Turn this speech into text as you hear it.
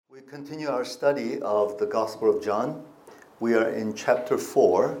Continue our study of the Gospel of John. We are in chapter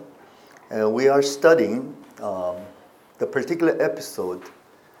 4, and we are studying the particular episode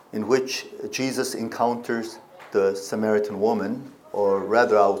in which Jesus encounters the Samaritan woman, or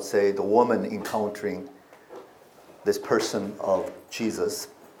rather I would say the woman encountering this person of Jesus.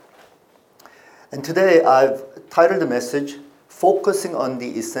 And today I've titled the message, Focusing on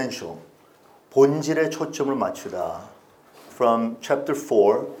the Essential, 본질에 초점을 맞추다. From chapter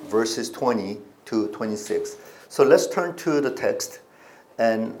 4, verses 20 to 26. So let's turn to the text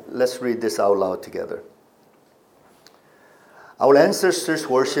and let's read this out loud together. Our ancestors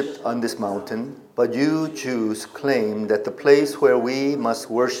worshipped on this mountain, but you Jews claim that the place where we must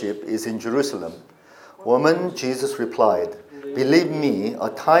worship is in Jerusalem. Woman, Jesus replied, believe me, a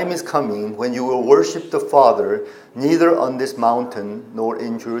time is coming when you will worship the Father neither on this mountain nor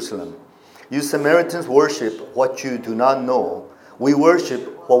in Jerusalem. You Samaritans worship what you do not know. We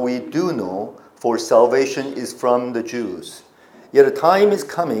worship what we do know, for salvation is from the Jews. Yet a time is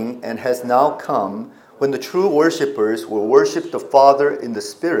coming and has now come when the true worshippers will worship the Father in the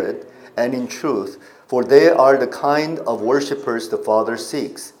Spirit and in truth, for they are the kind of worshippers the Father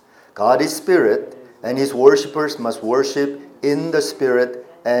seeks. God is Spirit, and His worshippers must worship in the Spirit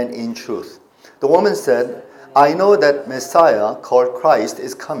and in truth. The woman said, I know that Messiah, called Christ,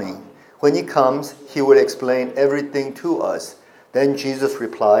 is coming. When He comes, He will explain everything to us. Then Jesus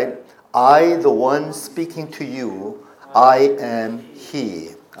replied, I, the one speaking to you, I am He.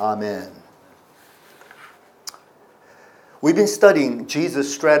 Amen. We've been studying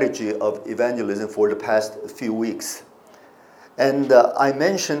Jesus' strategy of evangelism for the past few weeks. And I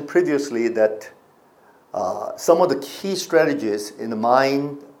mentioned previously that some of the key strategies in the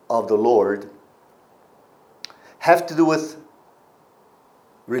mind of the Lord have to do with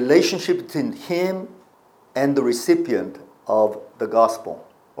relationship between Him and the recipient of the gospel,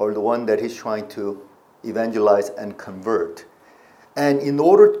 or the one that He's trying to evangelize and convert. And in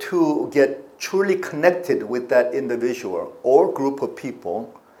order to get truly connected with that individual or group of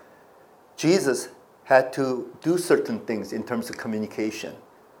people, Jesus had to do certain things in terms of communication.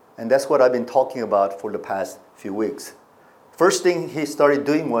 And that's what I've been talking about for the past few weeks. First thing He started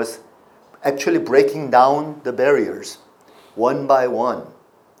doing was actually breaking down the barriers one by one.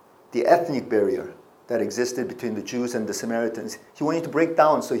 The ethnic barrier that existed between the Jews and the Samaritans. He wanted to break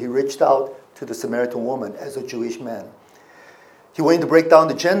down, so He reached out to the Samaritan woman as a Jewish man. He wanted to break down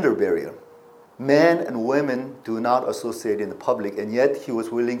the gender barrier. Men and women do not associate in the public, and yet He was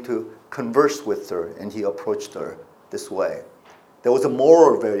willing to converse with her, and He approached her this way. There was a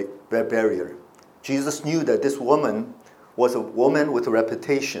moral barrier. Jesus knew that this woman was a woman with a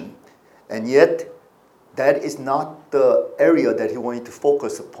reputation, and yet that is not the area that He wanted to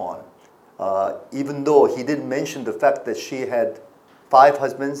focus upon. Even though He didn't mention the fact that she had 5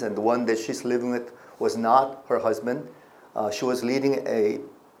 husbands and the one that she's living with was not her husband. She was leading a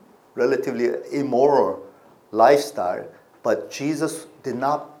relatively immoral lifestyle, but Jesus did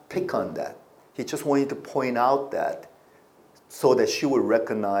not pick on that. He just wanted to point out that so that she would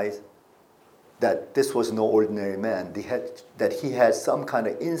recognize that this was no ordinary man, that he had some kind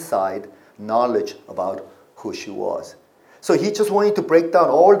of inside knowledge about who she was. So He just wanted to break down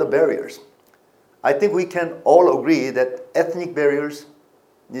all the barriers. I think we can all agree that ethnic barriers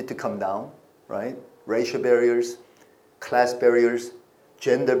need to come down, right? Racial barriers, class barriers,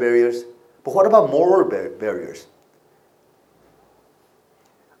 gender barriers. But what about moral barriers?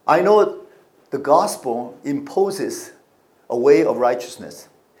 I know the gospel imposes a way of righteousness,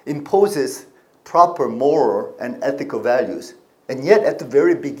 imposes proper moral and ethical values. And yet, at the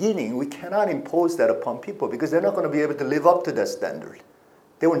very beginning, we cannot impose that upon people because they're not going to be able to live up to that standard.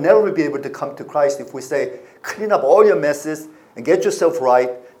 They will never be able to come to Christ if we say, clean up all your messes and get yourself right,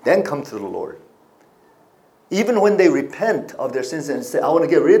 then come to the Lord. Even when they repent of their sins and say, I want to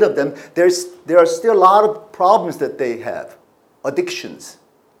get rid of them, there are still a lot of problems that they have. Addictions,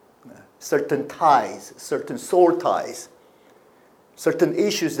 certain ties, certain soul ties, certain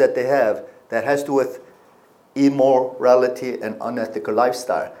issues that they have that has to do with immorality and unethical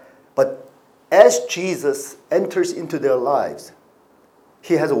lifestyle. But as Jesus enters into their lives,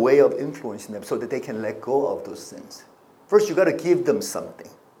 He has a way of influencing them so that they can let go of those sins. First, you got to give them something.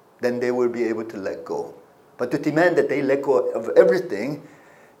 Then they will be able to let go. But to demand that they let go of everything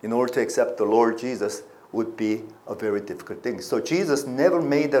in order to accept the Lord Jesus would be a very difficult thing. So Jesus never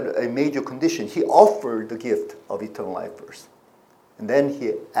made that a major condition. He offered the gift of eternal life first. And then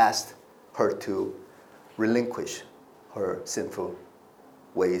He asked her to relinquish her sinful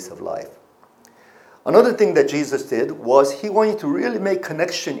ways of life. Another thing that Jesus did was He wanted to really make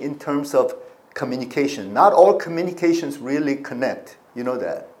connection in terms of communication. Not all communications really connect. You know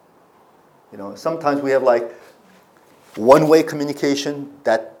that. Sometimes we have like one-way communication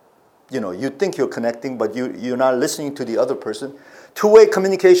that, you think you're connecting, but you're not listening to the other person. Two-way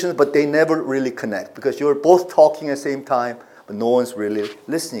communications, but they never really connect because you're both talking at the same time, but no one's really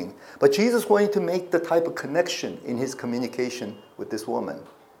listening. But Jesus wanted to make the type of connection in his communication with this woman.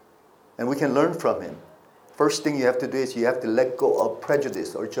 And we can learn from him. First thing you have to do is you have to let go of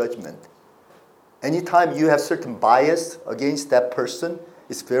prejudice or judgment. Anytime you have certain bias against that person,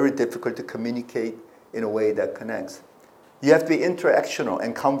 it's very difficult to communicate in a way that connects. You have to be interactional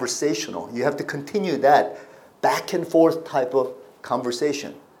and conversational. You have to continue that back and forth type of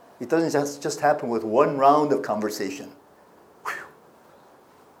conversation. It doesn't just happen with one round of conversation. Whew.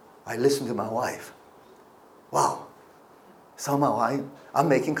 I listened to my wife. Wow. Somehow I'm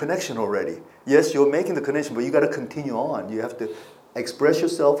making connection already. Yes, you're making the connection, but you got to continue on. You have to express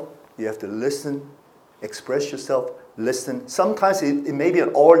yourself. You have to listen, express yourself, listen. Sometimes it may be an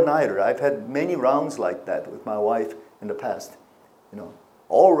all-nighter. I've had many rounds like that with my wife in the past.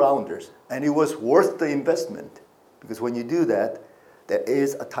 All-rounders. And it was worth the investment because when you do that, there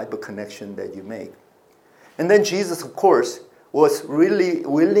is a type of connection that you make. And then Jesus, of course, was really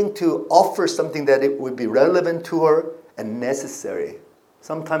willing to offer something that it would be relevant to her and necessary.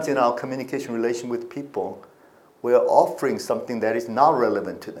 Sometimes in our communication relation with people, we're offering something that is not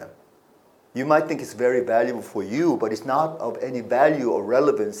relevant to them. You might think it's very valuable for you, but it's not of any value or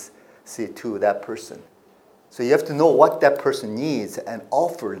relevancy to that person. So you have to know what that person needs and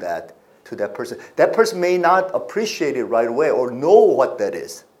offer that to that person. That person may not appreciate it right away or know what that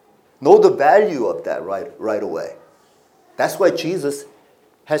is, know the value of that right away. That's why Jesus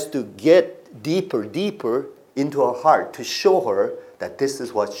has to get deeper into her heart to show her that this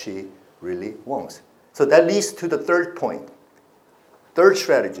is what she really wants. So that leads to the third point, third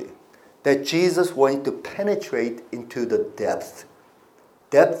strategy, that Jesus wanted to penetrate into the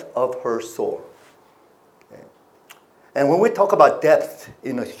depth of her soul. Okay. And when we talk about depth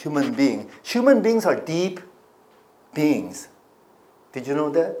in a human beings are deep beings. Did you know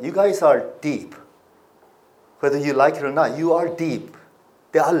that? You guys are deep. Whether you like it or not, you are deep.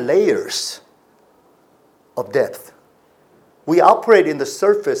 There are layers of depth. We operate in the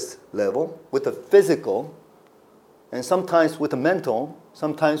surface level with the physical, and sometimes with the mental,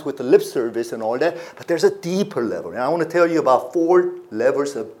 sometimes with the lip service and all that, but there's a deeper level. And I want to tell you about 4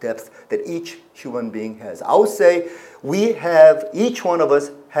 levels of depth that each human being has. I would say each one of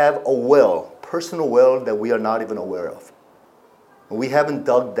us have a well, personal well that we are not even aware of. We haven't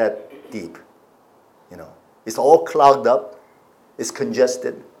dug that deep. It's all clogged up, it's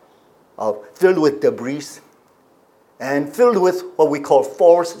congested, filled with debris, and filled with what we call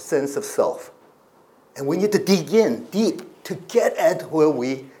false sense of self. And we need to dig in deep to get at who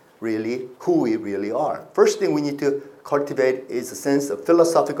we really are. First thing we need to cultivate is a sense of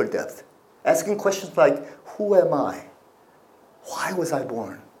philosophical depth. Asking questions like, who am I? Why was I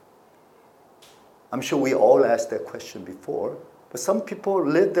born? I'm sure we all asked that question before, but some people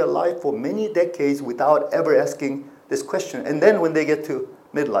live their life for many decades without ever asking this question. And then when they get to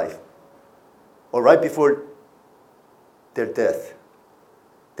midlife, or right before their death,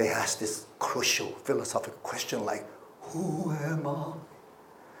 they ask this crucial philosophical question like, who am I?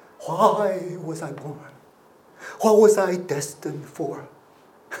 Why was I born? What was I destined for?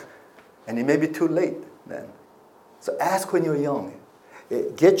 And it may be too late then. So ask when you're young.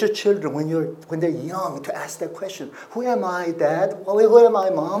 Get your children when they're young to ask that question. Who am I, Dad? Who am I,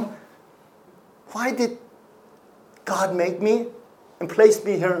 Mom? Why did God make me and place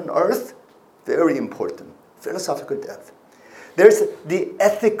me here on earth? Very important. Philosophical depth. There's the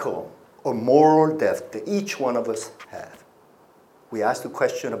ethical or moral depth that each one of us have. We ask the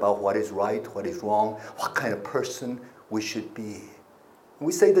question about what is right, what is wrong, what kind of person we should be.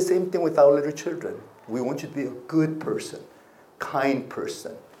 We say the same thing with our little children. We want you to be a good person, kind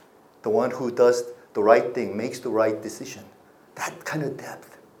person, the one who does the right thing, makes the right decision. That kind of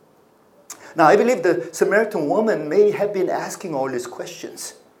depth. Now, I believe the Samaritan woman may have been asking all these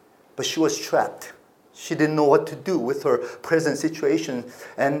questions, but she was trapped. She didn't know what to do with her present situation,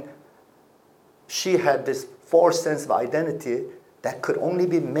 and she had this false sense of identity that could only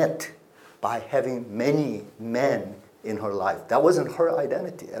be met by having many men in her life. That wasn't her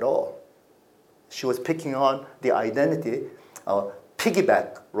identity at all. She was picking on the identity,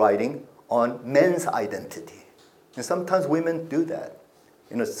 piggyback riding on men's identity. And sometimes women do that.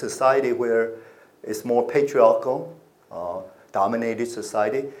 In a society where it's more patriarchal, dominated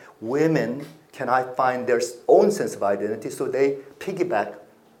society, women cannot find their own sense of identity, so they piggyback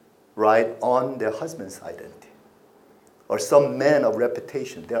ride on their husband's identity. Or some men of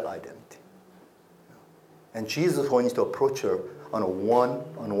reputation, their identity. And Jesus wanted to approach her on a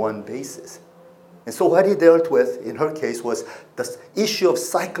one-on-one basis. And so what he dealt with, in her case, was the issue of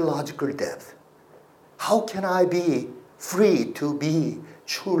psychological depth. How can I be free to be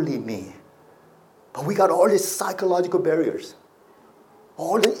truly me? But we got all these psychological barriers,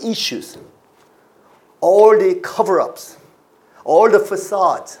 all the issues, all the cover-ups, all the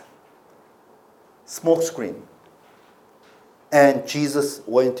facades, smokescreen. And Jesus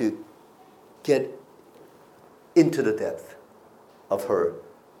wanted to get into the depth of her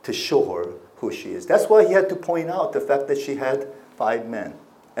to show her who she is. That's why he had to point out the fact that she had 5 men.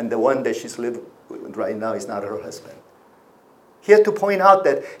 And the one that she's living with right now is not her husband. He had to point out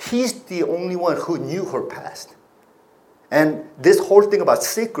that he's the only one who knew her past. And this whole thing about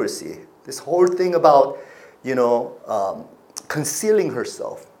secrecy, this whole thing about, concealing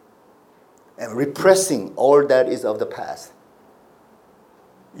herself and repressing all that is of the past,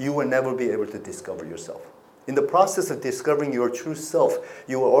 you will never be able to discover yourself. In the process of discovering your true self,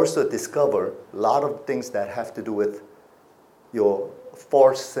 you will also discover a lot of things that have to do with your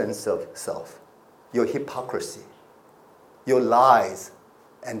false sense of self, your hypocrisy, your lies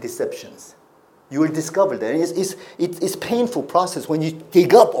and deceptions. You will discover that. And it's a painful process when you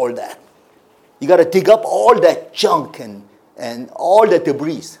dig up all that. You got to dig up all that junk and all that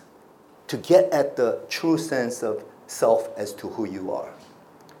debris to get at the true sense of self as to who you are.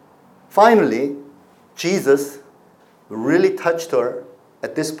 Finally, Jesus really touched her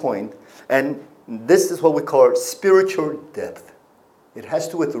at this point, and this is what we call spiritual depth. It has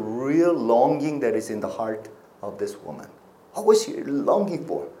to do with the real longing that is in the heart of this woman. What was she longing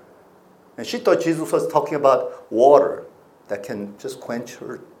for? And she thought Jesus was talking about water that can just quench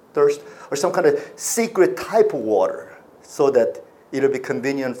her thirst, or some kind of secret type of water so that it'll be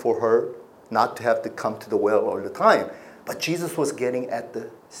convenient for her not to have to come to the well all the time. But Jesus was getting at the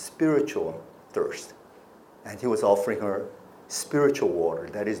spiritual thirst. And he was offering her spiritual water.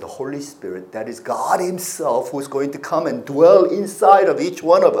 That is the Holy Spirit. That is God himself who's going to come and dwell inside of each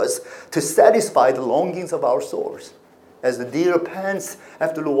one of us to satisfy the longings of our souls. As the deer pants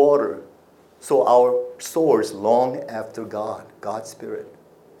after the water, so our souls long after God, God's Spirit.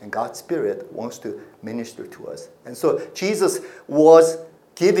 And God's Spirit wants to minister to us. And so Jesus was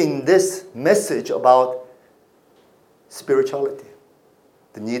giving this message about spirituality,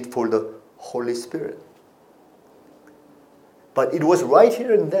 the need for the Holy Spirit. But it was right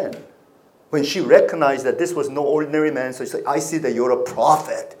here and then when she recognized that this was no ordinary man. So she said, I see that you're a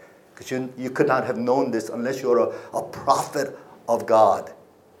prophet. Because you could not have known this unless you're a prophet of God.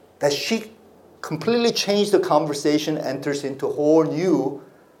 That she completely changed the conversation, enters into whole new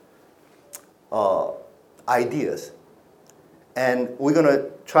ideas. And we're going to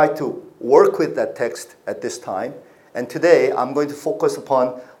try to work with that text at this time. And today I'm going to focus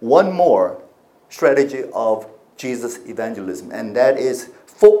upon one more strategy of Jesus' evangelism, and that is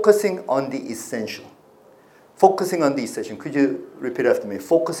focusing on the essential. Focusing on the essential. Could you repeat after me?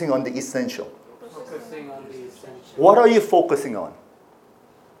 Focusing on the essential. Focusing on the essential. What are you focusing on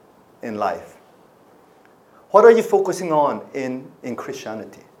in life? What are you focusing on in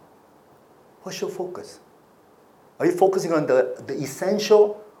Christianity? What's your focus? Are you focusing on the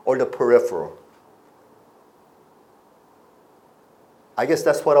essential or the peripheral? I guess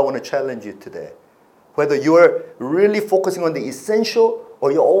that's what I want to challenge you today. Whether you're really focusing on the essential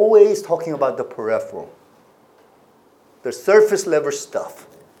or you're always talking about the peripheral. The surface level stuff.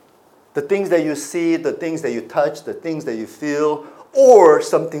 The things that you see, the things that you touch, the things that you feel, or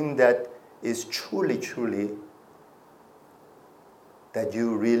something that is truly, truly that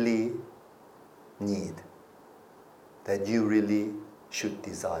you really need, that you really should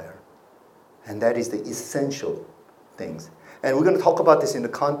desire. And that is the essential things. And we're going to talk about this in the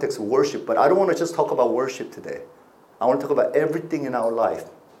context of worship, but I don't want to just talk about worship today. I want to talk about everything in our life,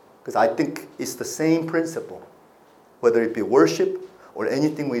 because I think it's the same principle, whether it be worship or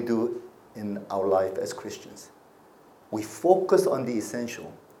anything we do in our life as Christians. We focus on the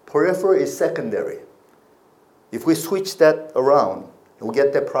essential. Peripheral is secondary. If we switch that around and we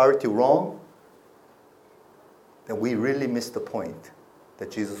get that priority wrong, then we really miss the point that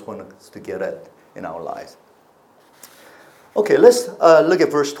Jesus wanted us to get at in our lives. Okay, let's look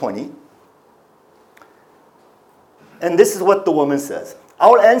at verse 20. And this is what the woman says.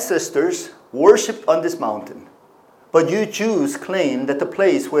 Our ancestors worshipped on this mountain, but you Jews claim that the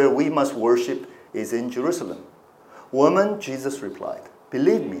place where we must worship is in Jerusalem. Woman, Jesus replied,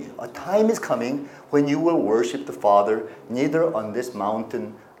 believe me, a time is coming when you will worship the Father neither on this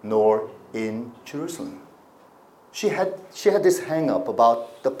mountain nor in Jerusalem. She had this hang-up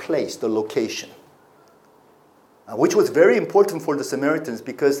about the place, the location, which was very important for the Samaritans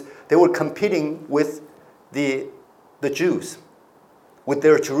because they were competing with the Jews. with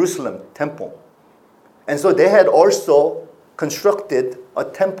their Jerusalem temple. And so they had also constructed a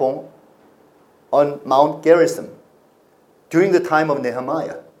temple on Mount Gerizim during the time of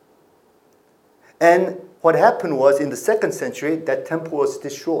Nehemiah. And what happened was, in the 2nd century, that temple was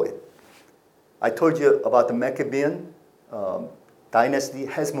destroyed. I told you about the Maccabean dynasty,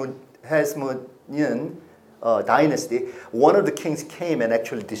 Hasmonean dynasty. One of the kings came and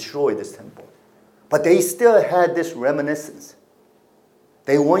actually destroyed this temple. But they still had this reminiscence.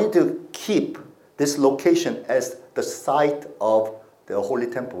 They wanted to keep this location as the site of the Holy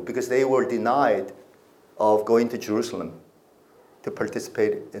Temple because they were denied of going to Jerusalem to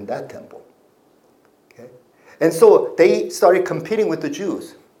participate in that temple. Okay? And so they started competing with the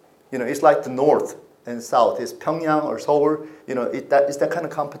Jews. You know, it's like the north and south. It's Pyongyang or Seoul. You know, it's that kind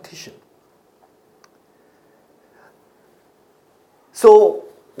of competition. So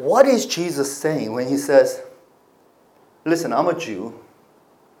what is Jesus saying when he says, listen, I'm a Jew,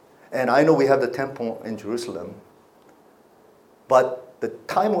 and I know we have the temple in Jerusalem, but the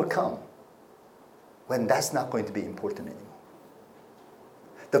time will come when that's not going to be important anymore.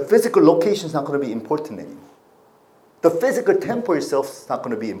 The physical location is not going to be important anymore. The physical temple itself is not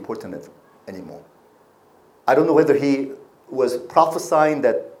going to be important anymore. I don't know whether he was prophesying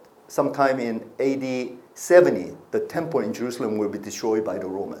that sometime in AD 70, the temple in Jerusalem will be destroyed by the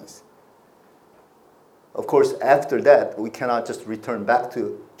Romans. Of course, after that, we cannot just return back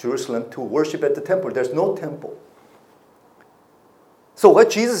to Jerusalem to worship at the temple. There's no temple. So what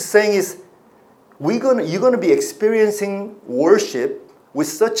Jesus is saying is, you're going to be experiencing worship with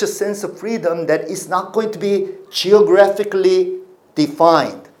such a sense of freedom that it's not going to be geographically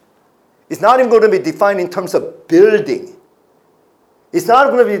defined. It's not even going to be defined in terms of building. It's not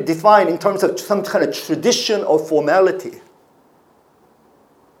going to be defined in terms of some kind of tradition or formality.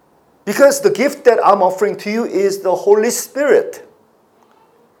 Because the gift that I'm offering to you is the Holy Spirit.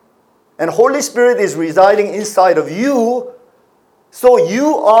 And Holy Spirit is residing inside of you, so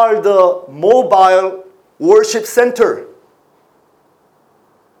you are the mobile worship center.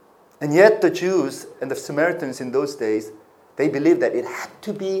 And yet the Jews and the Samaritans in those days, they believed that it had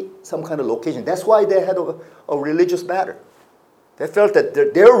to be some kind of location. That's why they had a religious matter. They felt that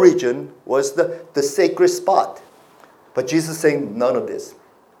their region was the sacred spot. But Jesus is saying none of this.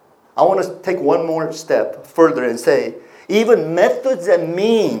 I want to take one more step further and say, even methods and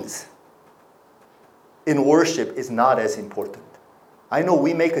means in worship is not as important. I know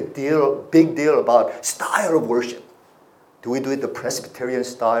we make a big deal about style of worship. Do we do it the Presbyterian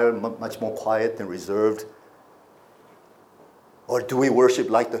style, much more quiet and reserved? Or do we worship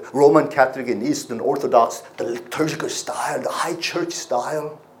like the Roman Catholic and Eastern Orthodox, the liturgical style, the high church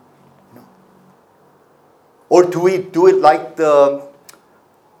style? You know? Or do we do it like the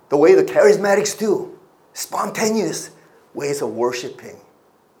way the charismatics do, spontaneous ways of worshiping?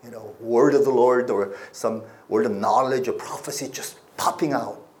 You know, word of the Lord or some word of knowledge or prophecy just popping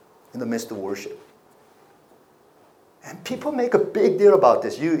out in the midst of worship. And people make a big deal about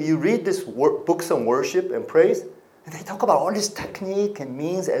this. You read these books on worship and praise, and they talk about all this technique and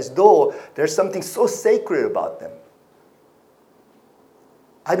means as though there's something so sacred about them.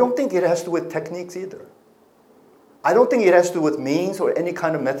 I don't think it has to do with techniques either. I don't think it has to do with means or any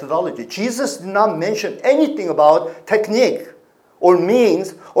kind of methodology. Jesus did not mention anything about technique or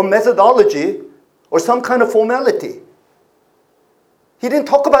means or methodology or some kind of formality. He didn't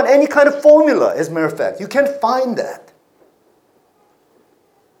talk about any kind of formula, as a matter of fact. You can't find that.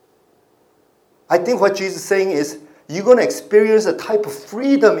 I think what Jesus is saying is, you're going to experience a type of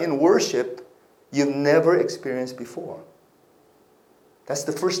freedom in worship you've never experienced before. That's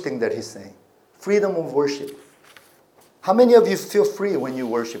the first thing that he's saying. Freedom of worship. How many of you feel free when you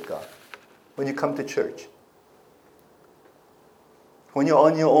worship God? When you come to church? When you're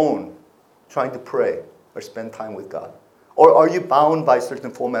on your own, trying to pray or spend time with God? Or are you bound by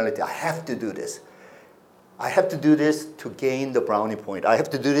certain formality? I have to do this. I have to do this to gain the brownie point. I have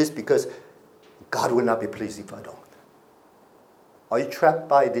to do this because God will not be pleased if I don't. Are you trapped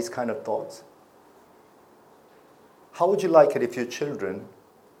by these kind of thoughts? How would you like it if your children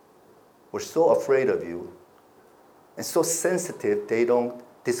were so afraid of you and so sensitive they don't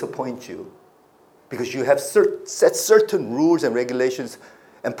disappoint you because you have set certain rules and regulations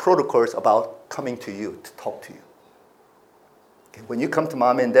and protocols about coming to you to talk to you? Okay, when you come to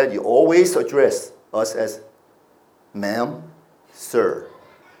mom and dad, you always address us as ma'am, sir.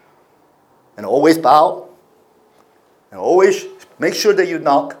 And always bow. And always make sure that you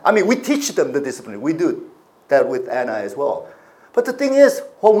knock. I mean, we teach them the discipline. We do that with Anna as well. But the thing is,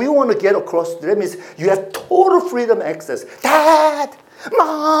 what we want to get across to them is you have total freedom access. Dad,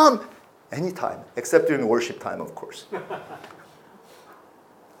 Mom, anytime, except during worship time, of course.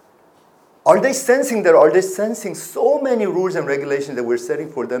 Are they sensing that? Are they sensing so many rules and regulations that we're setting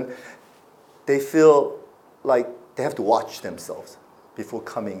for them? They feel like they have to watch themselves before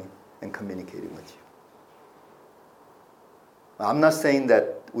coming and communicating with you. I'm not saying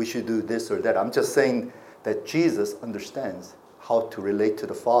that we should do this or that. I'm just saying that Jesus understands how to relate to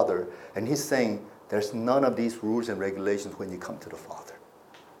the Father. And he's saying there's none of these rules and regulations when you come to the Father.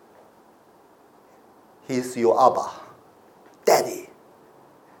 He's your Abba, Daddy.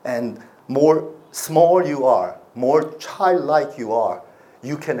 And more small you are, more childlike you are,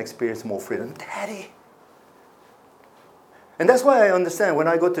 you can experience more freedom. Daddy. And that's why I understand when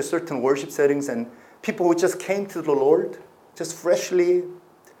I go to certain worship settings and people who just came to the Lord, just freshly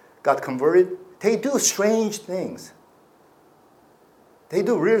got converted, they do strange things. They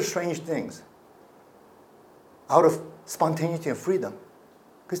do really strange things out of spontaneity and freedom.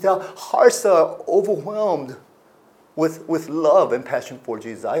 Because their hearts are overwhelmed with love and passion for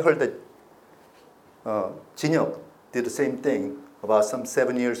Jesus. I heard that Jinyoung did the same thing about some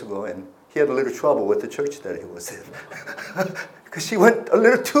 7 years ago, and he had a little trouble with the church that he was in. Because she went a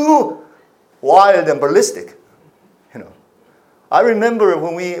little too wild and ballistic, I remember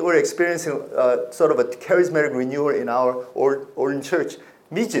when we were experiencing sort of a charismatic renewal in our own church,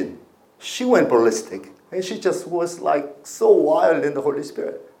 Mijin, she went ballistic. And she just was like so wild in the Holy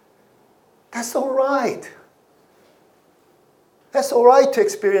Spirit. That's all right. That's all right to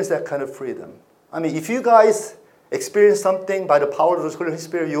experience that kind of freedom. I mean, if you guys experience something by the power of the Holy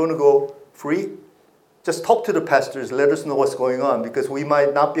Spirit, you want to go free, just talk to the pastors, let us know what's going on, because we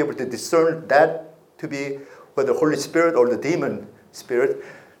might not be able to discern that to be whether the Holy Spirit or the demon spirit.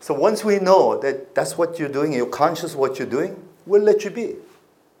 So once we know that that's what you're doing, you're conscious of what you're doing, we'll let you be.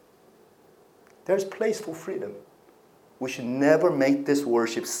 There's place for freedom. We should never make this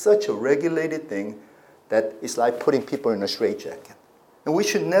worship such a regulated thing that it's like putting people in a straitjacket. And we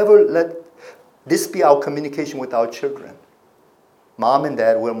should never let this be our communication with our children. Mom and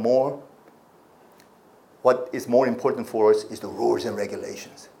dad, what is more important for us is the rules and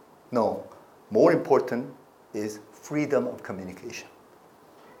regulations. No, more important is freedom of communication.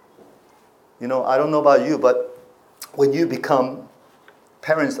 I don't know about you, but when you become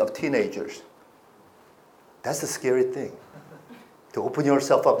parents of teenagers, that's a scary thing. To open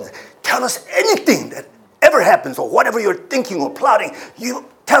yourself up and say, tell us anything that ever happens or whatever you're thinking or plotting, you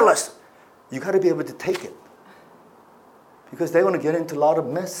tell us. You got to be able to take it. Because they're going to get into a lot of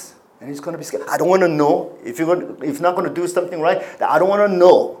mess and it's going to be scary. I don't want to know. If you're not going to do something right, I don't want to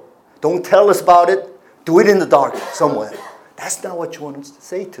know. Don't tell us about it. Do it in the dark somewhere. That's not what you want to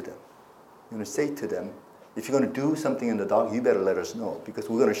say to them. You want to say to them, if you're going to do something in the dark, you better let us know because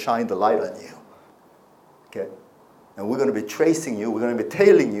we're going to shine the light on you. Okay? And we're going to be tracing you. We're going to be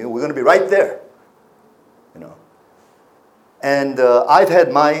tailing you. We're going to be right there. And I've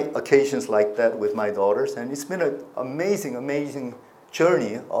had my occasions like that with my daughters, and it's been an amazing, amazing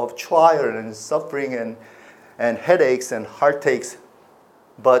journey of trial and suffering and headaches and heartaches.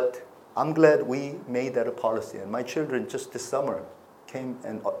 But I'm glad we made that a policy. And my children just this summer came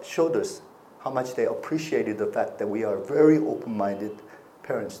and showed us how much they appreciated the fact that we are very open-minded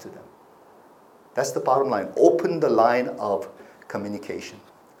parents to them. That's the bottom line. Open the line of communication.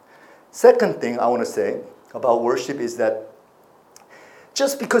 Second thing I want to say about worship is that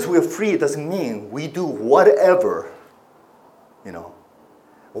just because we're free doesn't mean we do whatever,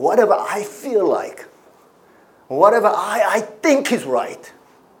 whatever I feel like, whatever I think is right.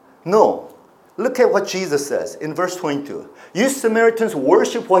 No. Look at what Jesus says in verse 22. You Samaritans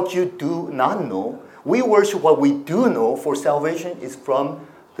worship what you do not know. We worship what we do know, for salvation is from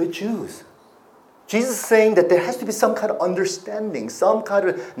the Jews. Jesus is saying that there has to be some kind of understanding, some kind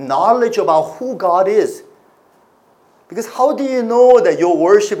of knowledge about who God is. Because how do you know that your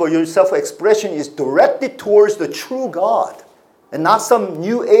worship or your self-expression is directed towards the true God and not some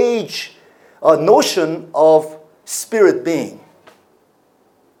new age notion of spirit being?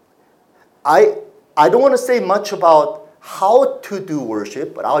 I don't want to say much about how to do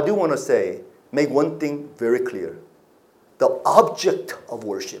worship, but I do want to make one thing very clear. The object of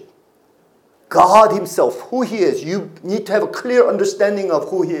worship, God himself, who he is, you need to have a clear understanding of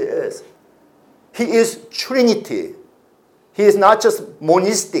who he is. He is Trinity. He is not just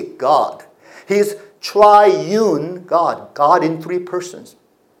monistic God. He is triune God, God in three persons.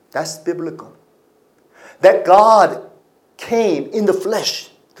 That's biblical. That God came in the flesh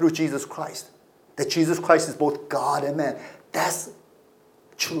through Jesus Christ. That Jesus Christ is both God and man. That's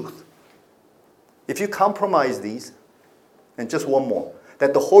truth. If you compromise these, and just one more,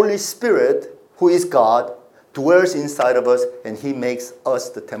 that the Holy Spirit, who is God, dwells inside of us and he makes us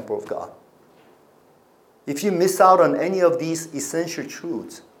the temple of God. If you miss out on any of these essential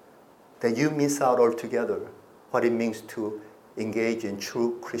truths, then you miss out altogether what it means to engage in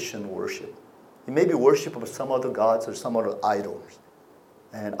true Christian worship. It may be worship of some other gods or some other idols.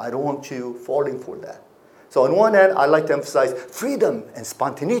 And I don't want you falling for that. So on one hand, I like to emphasize freedom and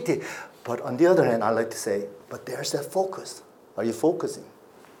spontaneity. But on the other hand, I like to say, but there's that focus. Are you focusing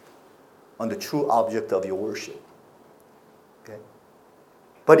on the true object of your worship? Okay?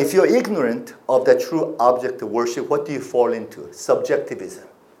 But if you're ignorant of that true object of worship, what do you fall into? Subjectivism.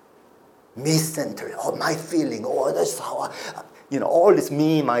 Me-centered. Oh, my feeling. Oh, that's how all this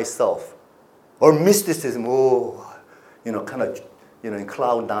me, myself. Or mysticism. Oh, kind of, in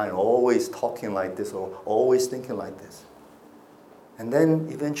cloud nine, always talking like this or always thinking like this. And then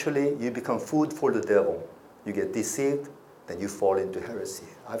eventually you become food for the devil. You get deceived, then you fall into heresy.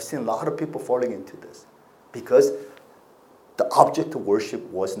 I've seen a lot of people falling into this because the object of worship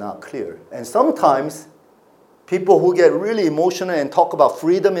was not clear. And sometimes people who get really emotional and talk about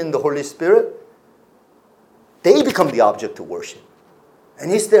freedom in the Holy Spirit, they become the object of worship.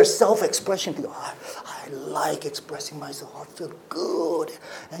 And it's their self-expression. I like expressing myself. I feel good.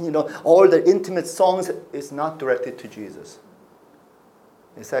 And all the intimate songs is not directed to Jesus.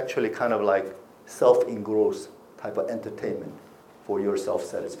 It's actually kind of like self-engrossed type of entertainment for your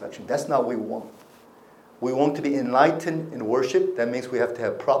self-satisfaction. That's not what we want. We want to be enlightened in worship. That means we have to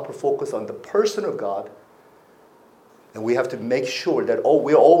have proper focus on the person of God. And we have to make sure that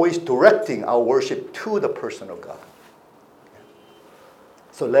we're always directing our worship to the person of God.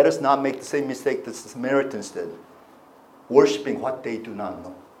 So let us not make the same mistake that the Samaritans did, worshiping what they do not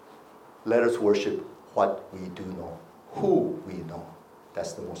know. Let us worship what we do know, who we know.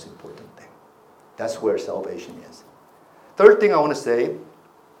 That's the most important thing. That's where salvation is. Third thing I want to say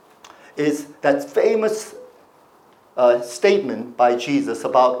is that famous statement by Jesus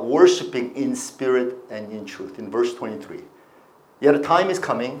about worshiping in spirit and in truth. In verse 23, yet a time is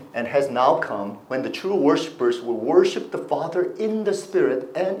coming and has now come when the true worshipers will worship the Father in the Spirit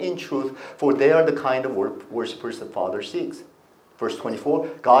and in truth, for they are the kind of worshipers the Father seeks. Verse 24,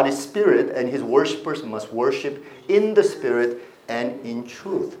 God is spirit and his worshipers must worship in the Spirit and in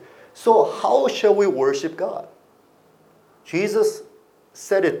truth. So how shall we worship God? Jesus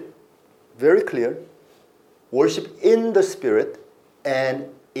said it very clear. Worship in the Spirit and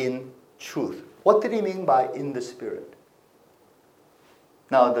in truth. What did he mean by in the Spirit?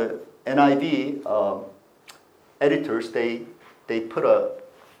 Now the NIV editors, they put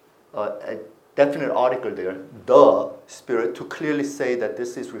a definite article there, the Spirit, to clearly say that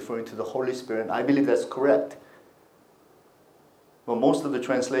this is referring to the Holy Spirit. And I believe that's correct. Well, most of the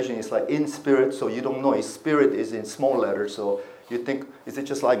translation is like in spirit, so you don't know. His spirit is in small letters, so you think, is it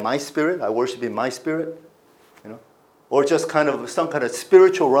just like my spirit? I worship in my spirit? Or just kind of some kind of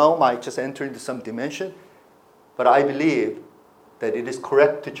spiritual realm, I just enter into some dimension? But I believe that it is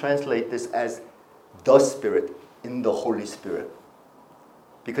correct to translate this as the Spirit in the Holy Spirit.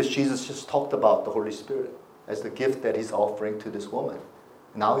 Because Jesus just talked about the Holy Spirit as the gift that he's offering to this woman.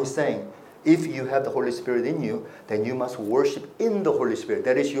 Now he's saying, if you have the Holy Spirit in you, then you must worship in the Holy Spirit.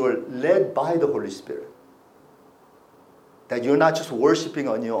 That is, you're led by the Holy Spirit. That you're not just worshiping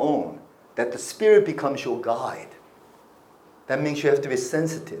on your own. That the Spirit becomes your guide. That means you have to be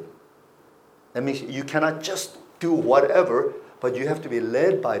sensitive. That means you cannot just do whatever, but you have to be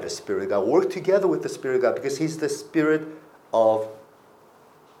led by the Spirit of God. Work together with the Spirit of God because he's the Spirit of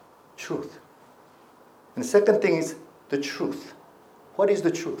truth. And the second thing is the truth. What is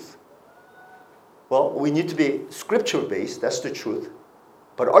the truth? Well, we need to be scripture-based. That's the truth.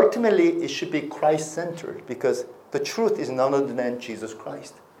 But ultimately, it should be Christ-centered because the truth is none other than Jesus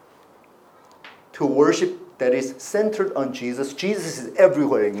Christ. To worship that is centered on Jesus. Jesus is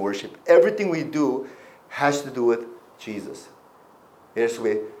everywhere in worship. Everything we do has to do with Jesus. It has to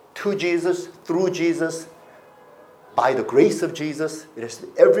be to Jesus, through Jesus, by the grace of Jesus.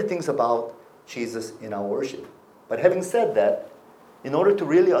 Everything's about Jesus in our worship. But having said that, in order to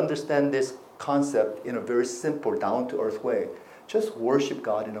really understand this concept in a very simple, down-to-earth way, just worship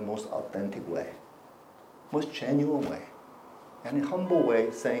God in the most authentic way, most genuine way, and in a humble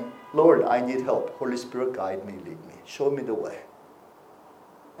way, saying, Lord, I need help. Holy Spirit, guide me, lead me, show me the way.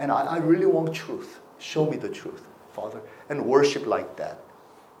 And I really want truth. Show me the truth, Father, and worship like that.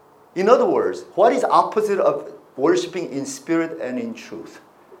 In other words, what is opposite of worshiping in spirit and in truth?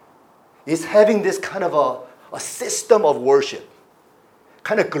 It's having this kind of a system of worship,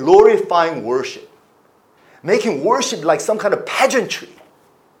 kind of glorifying worship, making worship like some kind of pageantry,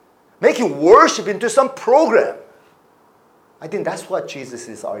 making worship into some program. I think that's what Jesus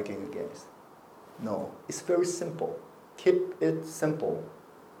is arguing against. No, it's very simple. Keep it simple.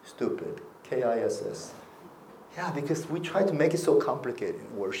 Stupid. KISS. Yeah, because we try to make it so complicated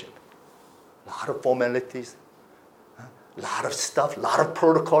in worship. A lot of formalities, a lot of stuff, a lot of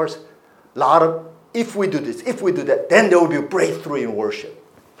protocols, a lot of, if we do this, if we do that, then there will be a breakthrough in worship.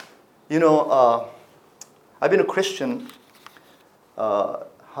 You know, I've been a Christian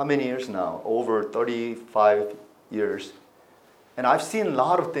how many years now? Over 35 years. And I've seen a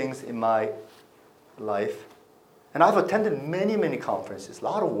lot of things in my life. And I've attended many, many conferences, a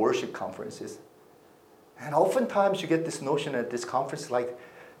lot of worship conferences. And oftentimes you get this notion at this conference, like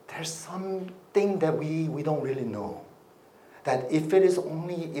there's something that we don't really know. That if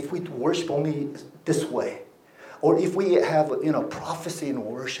we worship only this way, or if we have, prophecy in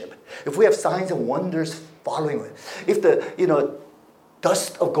worship, if we have signs and wonders following it, if the,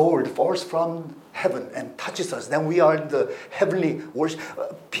 dust of gold falls from heaven and touches us, then we are in the heavenly worship.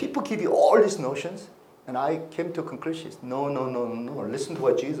 People give you all these notions, and I came to a conclusion. No. Listen to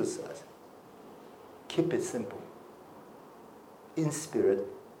what Jesus says. Keep it simple. In spirit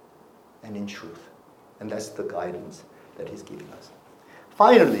and in truth. And that's the guidance that he's giving us.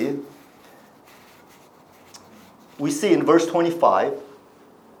 Finally, we see in verse 25,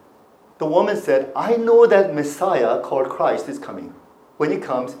 the woman said, I know that Messiah called Christ is coming. When he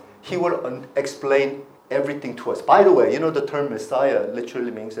comes, he will explain everything to us. By the way, the term Messiah literally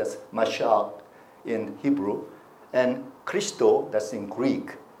means that's Mashiach in Hebrew, and Christo, that's in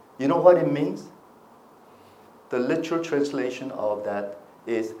Greek. You know what it means? The literal translation of that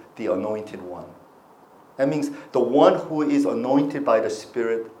is the anointed one. That means the one who is anointed by the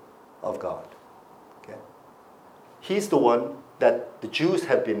Spirit of God. Okay? He's the one that the Jews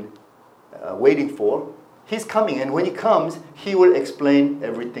have been waiting for. He's coming, and when he comes, he will explain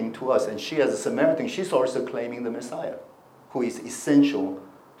everything to us. And she, as a Samaritan, she's also claiming the Messiah, who is essential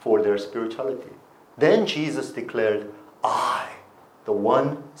for their spirituality. Then Jesus declared, I, the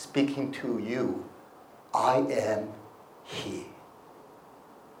one speaking to you, I am he.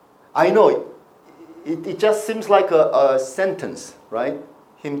 I know, it just seems like a sentence, right?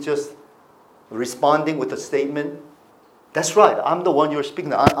 Him just responding with a statement. That's right, I'm the one you're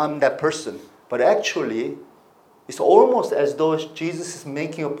speaking to. I'm that person. But actually, it's almost as though Jesus is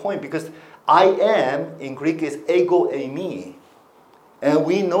making a point, because I am, in Greek, is ego eimi. And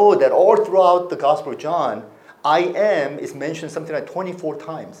we know that all throughout the Gospel of John, I am is mentioned something like 24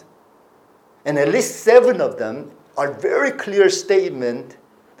 times. And at least 7 of them are very clear statement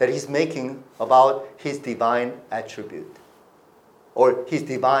that he's making about his divine attribute or his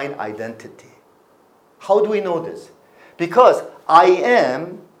divine identity. How do we know this? Because I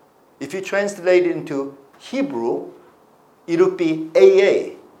am, if you translate it into Hebrew, it would be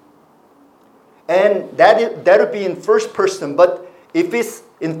AA. And that would be in first person, but if it's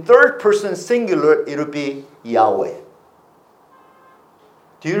in third person singular, it would be Yahweh.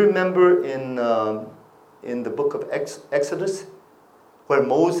 Do you remember in the book of Exodus, where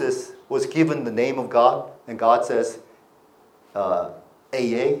Moses was given the name of God, and God says,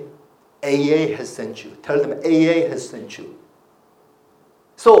 AA has sent you. Tell them AA has sent you.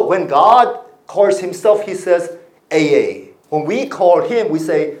 So when God calls himself, he says AA. When we call him, we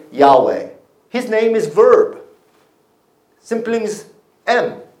say Yahweh. His name is verb. Simply means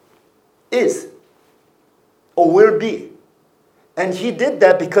am, is, or will be. And he did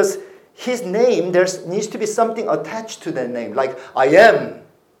that because his name, there needs to be something attached to that name. Like, I am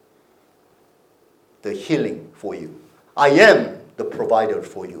the healing for you. I am the provider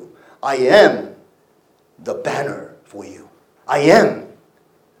for you. I am the banner for you. I am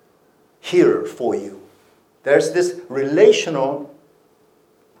here for you. There's this relational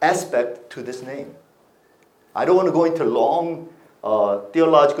aspect to this name. I don't want to go into long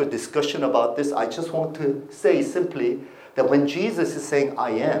theological discussion about this. I just want to say simply that when Jesus is saying,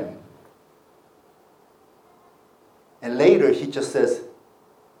 I am, and later he just says,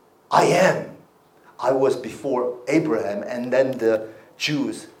 I am. I was before Abraham, and then the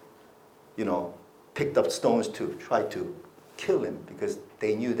Jews, picked up stones to try to kill him because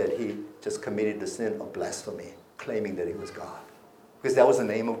they knew that he just committed the sin of blasphemy, claiming that he was God. Because that was the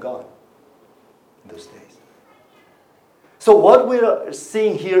name of God in those days. So what we're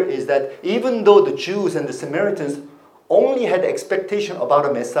seeing here is that even though the Jews and the Samaritans only had expectation about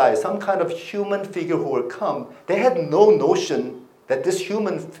a Messiah, some kind of human figure who will come, they had no notion that this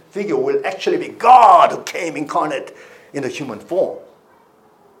human figure will actually be God who came incarnate in a human form.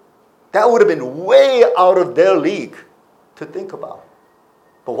 That would have been way out of their league to think about.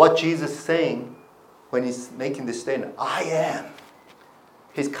 But what Jesus is saying when he's making this statement, I am,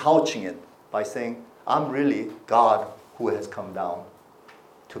 he's couching it by saying, I'm really God who has come down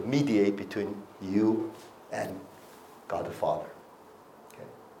to mediate between you and God the Father. Okay?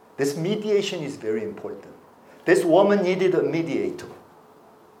 This mediation is very important. This woman needed a mediator.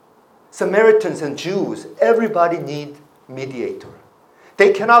 Samaritans and Jews, everybody need mediator.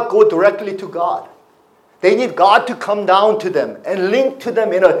 They cannot go directly to God. They need God to come down to them and link to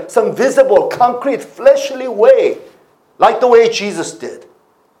them in some visible, concrete, fleshly way, like the way Jesus did.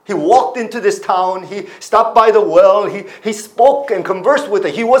 He walked into this town. He stopped by the well. He spoke and conversed with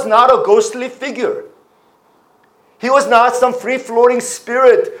it. He was not a ghostly figure. He was not some free-floating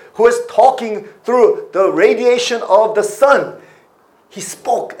spirit who was talking through the radiation of the sun. He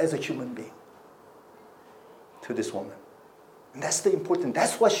spoke as a human being to this woman. And that's the important.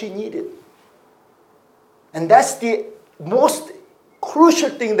 That's what she needed. And that's the most crucial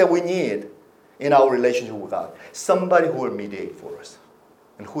thing that we need in our relationship with God. Somebody who will mediate for us.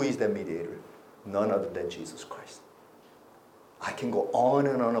 And who is that mediator? None other than Jesus Christ. I can go on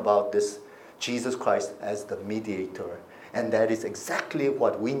and on about this Jesus Christ as the mediator. And that is exactly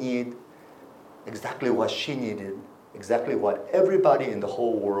what we need, exactly what she needed, exactly what everybody in the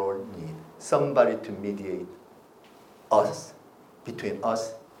whole world needs. Somebody to mediate us, between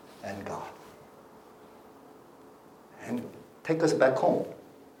us and God. And take us back home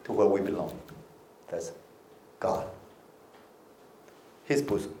to where we belong. That's God. His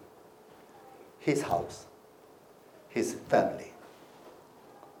bosom. His house. His family.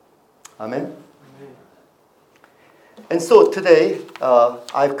 Amen? Amen. And so today,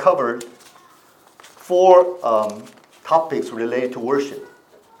 I've covered 4 topics related to worship.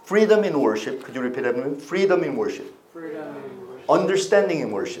 Freedom in worship. Could you repeat that? Freedom in worship. Freedom in worship. Understanding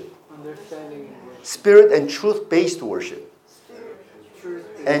in worship. Understanding in worship. Spirit and truth-based worship.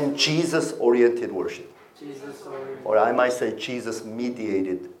 Truth-based. And Jesus-oriented worship. Jesus-oriented. Or I might say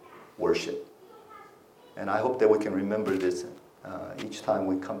Jesus-mediated worship. And I hope that we can remember this each time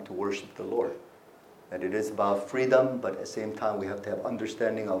we come to worship the Lord. That it is about freedom, but at the same time we have to have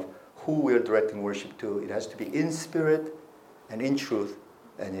understanding of who we are directing worship to. It has to be in spirit and in truth,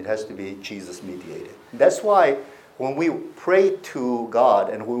 and it has to be Jesus-mediated. That's why when we pray to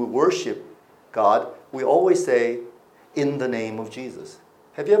God and when we worship God, we always say, in the name of Jesus.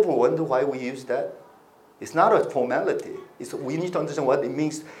 Have you ever wondered why we use that? It's not a formality. We need to understand what it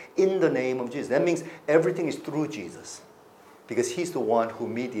means, in the name of Jesus. That means everything is through Jesus. Because He's the one who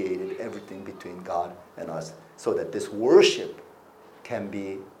mediated everything between God and us, so that this worship can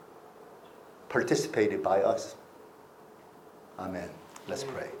be participated by us. Amen. Let's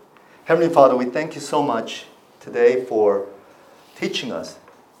pray. Heavenly Father, we thank you so much today for teaching us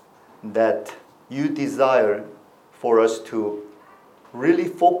that you desire for us to really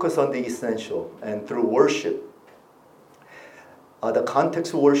focus on the essential, and through worship, the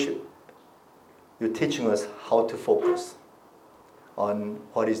context of worship, you're teaching us how to focus on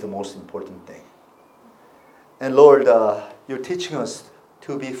what is the most important thing. And Lord, you're teaching us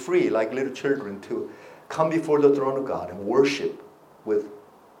to be free like little children, to come before the throne of God and worship with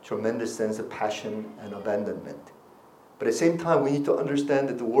tremendous sense of passion and abandonment. But at the same time, we need to understand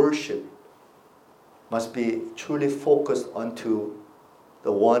that the worship must be truly focused onto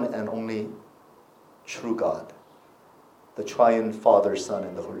the one and only true God, the triune Father, Son,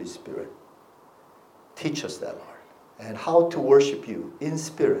 and the Holy Spirit. Teach us that, Lord, and how to worship you in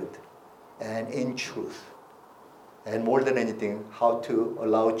spirit and in truth. And more than anything, how to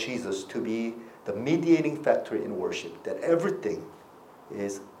allow Jesus to be the mediating factor in worship, that everything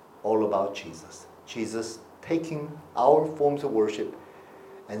is all about Jesus. Jesus taking our forms of worship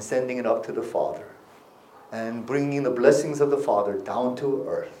and sending it up to the Father, and bringing the blessings of the Father down to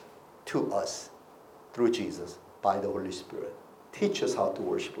earth, to us, through Jesus, by the Holy Spirit. Teach us how to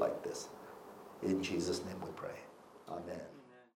worship like this. In Jesus' name we pray. Amen.